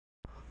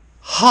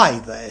Hi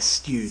there,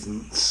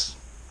 students.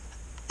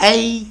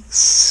 A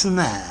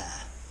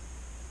snare.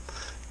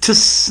 To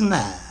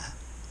snare,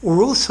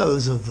 or also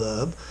as a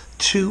verb,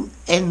 to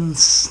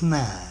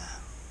ensnare.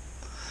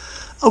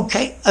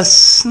 Okay, a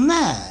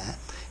snare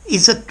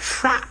is a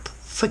trap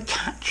for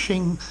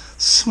catching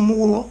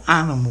small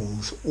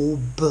animals or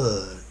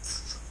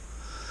birds.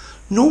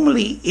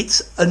 Normally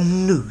it's a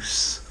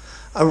noose,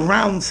 a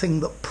round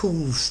thing that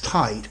pulls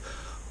tight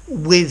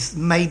with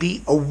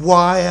maybe a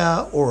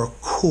wire or a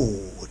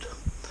cord.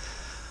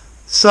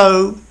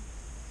 So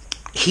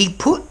he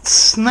put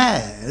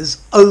snares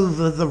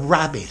over the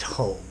rabbit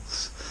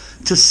holes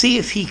to see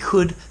if he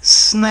could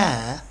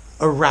snare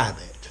a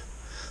rabbit.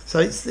 So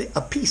it's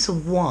a piece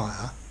of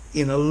wire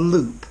in a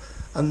loop,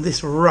 and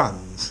this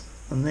runs,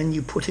 and then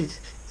you put it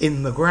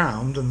in the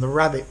ground and the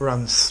rabbit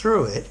runs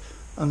through it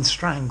and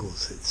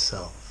strangles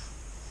itself.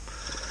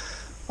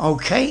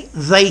 Okay,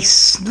 they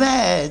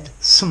snared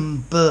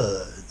some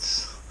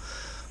birds.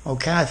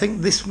 Okay, I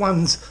think this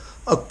one's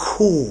a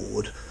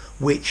cord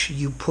which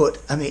you put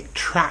and it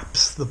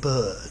traps the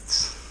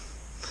birds.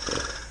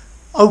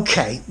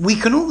 Okay, we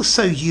can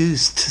also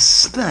use to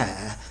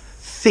snare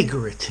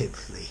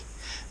figuratively,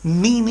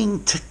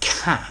 meaning to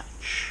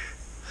catch.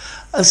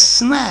 A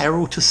snare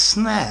or to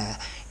snare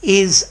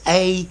is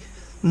a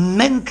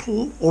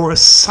mental or a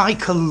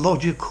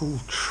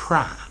psychological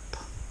trap.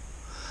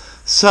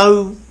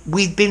 So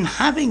we've been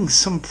having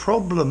some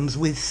problems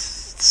with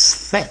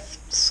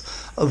thefts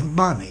of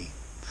money.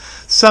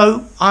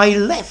 So I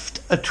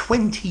left a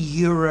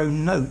 €20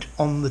 note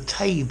on the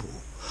table,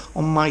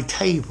 on my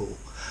table,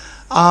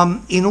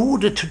 in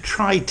order to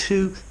try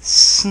to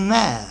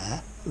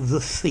snare the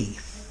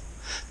thief,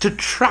 to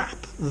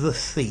trap the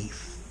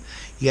thief.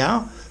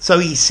 Yeah? So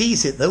he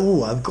sees it that,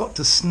 oh, I've got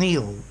to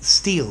steal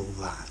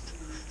that.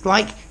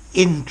 Like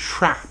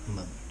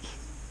entrapment.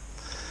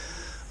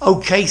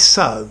 Okay,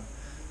 so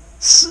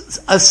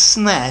a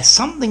snare,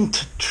 something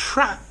to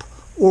trap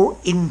or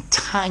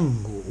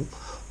entangle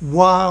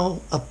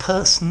while a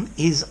person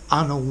is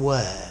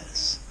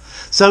unawares.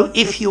 So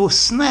if you're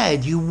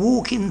snared, you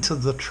walk into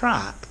the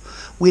trap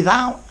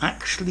without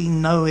actually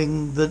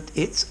knowing that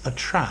it's a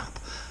trap,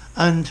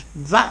 and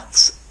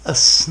that's a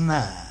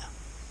snare.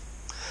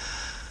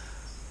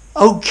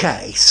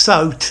 Okay,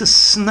 so to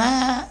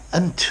snare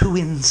and to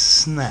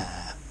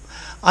ensnare.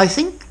 I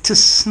think to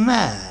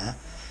snare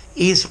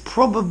is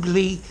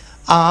probably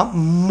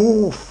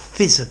more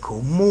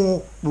physical,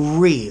 more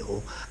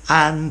real,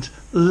 and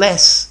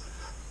less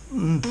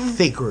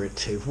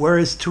figurative,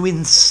 whereas to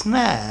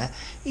ensnare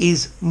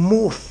is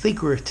more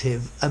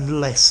figurative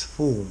and less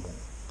formal.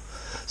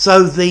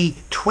 So the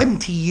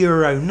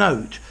 €20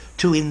 note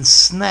to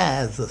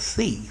ensnare the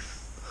thief,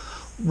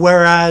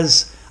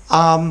 whereas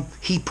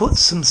he put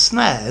some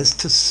snares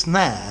to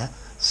snare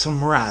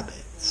some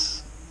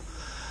rabbits.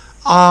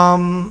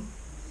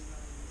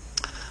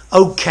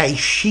 Okay,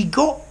 she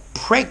got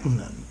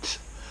pregnant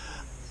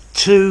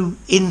to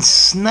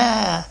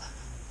ensnare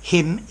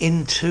him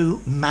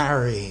into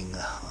marrying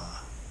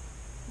her.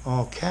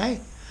 Okay?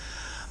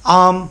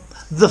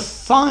 The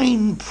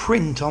fine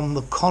print on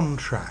the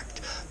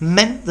contract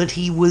meant that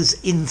he was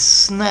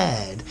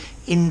ensnared,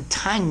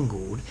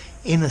 entangled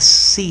in a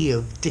sea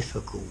of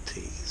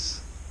difficulties.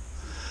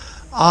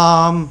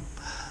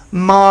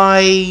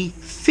 My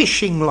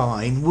fishing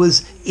line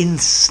was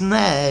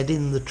ensnared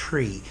in the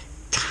tree,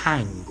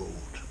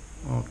 tangled.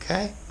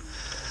 Okay?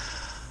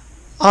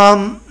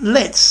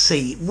 Let's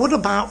see, what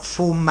about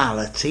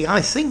formality?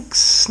 I think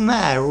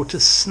snare or to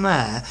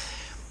snare,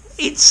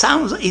 it's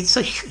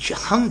a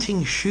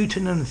hunting,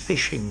 shooting and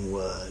fishing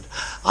word.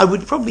 I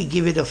would probably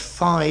give it a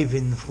 5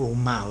 in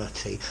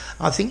formality.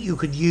 I think you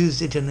could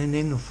use it in an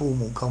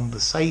informal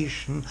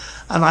conversation,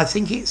 and I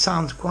think it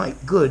sounds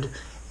quite good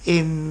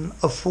in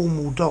a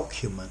formal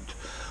document.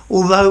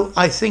 Although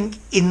I think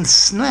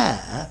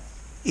ensnare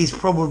is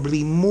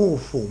probably more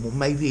formal,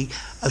 maybe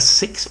a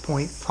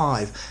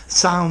 6.5,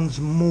 sounds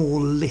more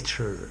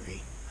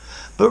literary.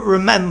 But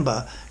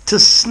remember, to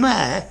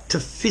snare, to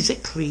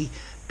physically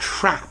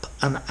trap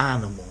an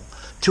animal,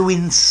 to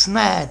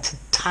ensnare, to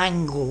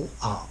tangle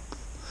up.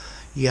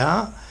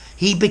 Yeah?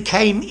 He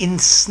became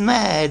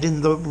ensnared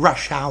in the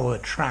rush hour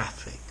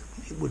traffic.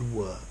 It would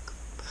work.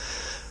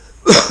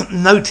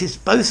 Notice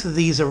both of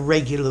these are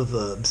regular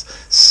verbs.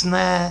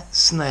 Snare,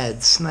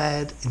 snared,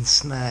 snared,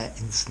 ensnare,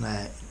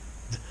 ensnared,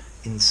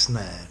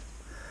 ensnared.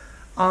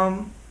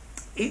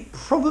 It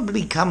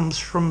probably comes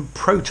from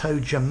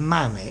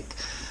Proto-Germanic.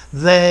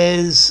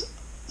 There's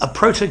a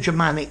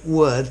Proto-Germanic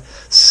word,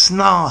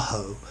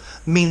 snaho,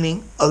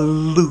 meaning a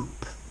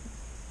loop,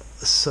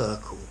 a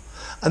circle.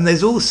 And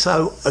there's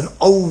also an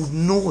Old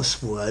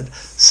Norse word,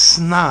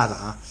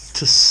 snara,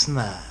 to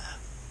snare.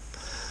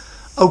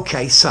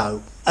 Okay,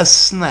 so a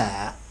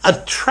snare, a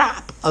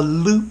trap, a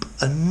loop,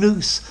 a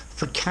noose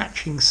for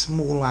catching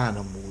small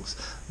animals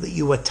that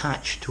you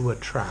attach to a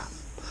trap.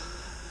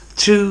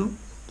 To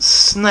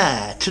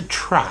snare, to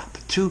trap,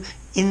 to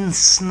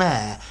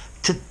ensnare,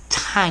 to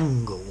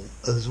tangle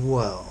as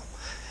well.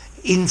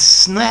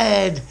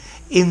 Ensnared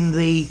in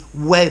the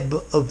web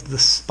of the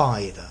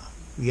spider.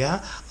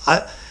 Yeah?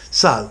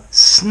 So,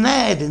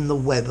 snared in the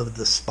web of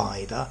the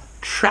spider,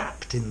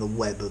 trapped in the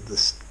web of the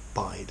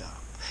spider.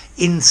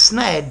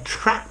 Ensnared,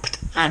 trapped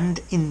and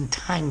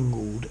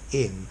entangled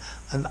in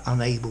and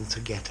unable to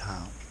get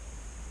out.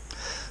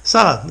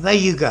 So, there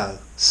you go.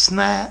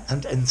 Snare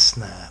and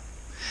ensnare.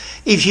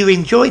 If you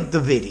enjoyed the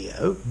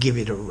video, give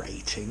it a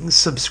rating,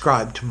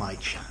 subscribe to my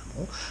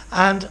channel,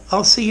 and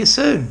I'll see you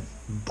soon.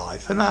 Bye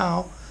for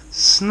now.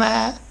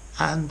 Snare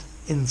and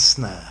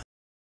ensnare.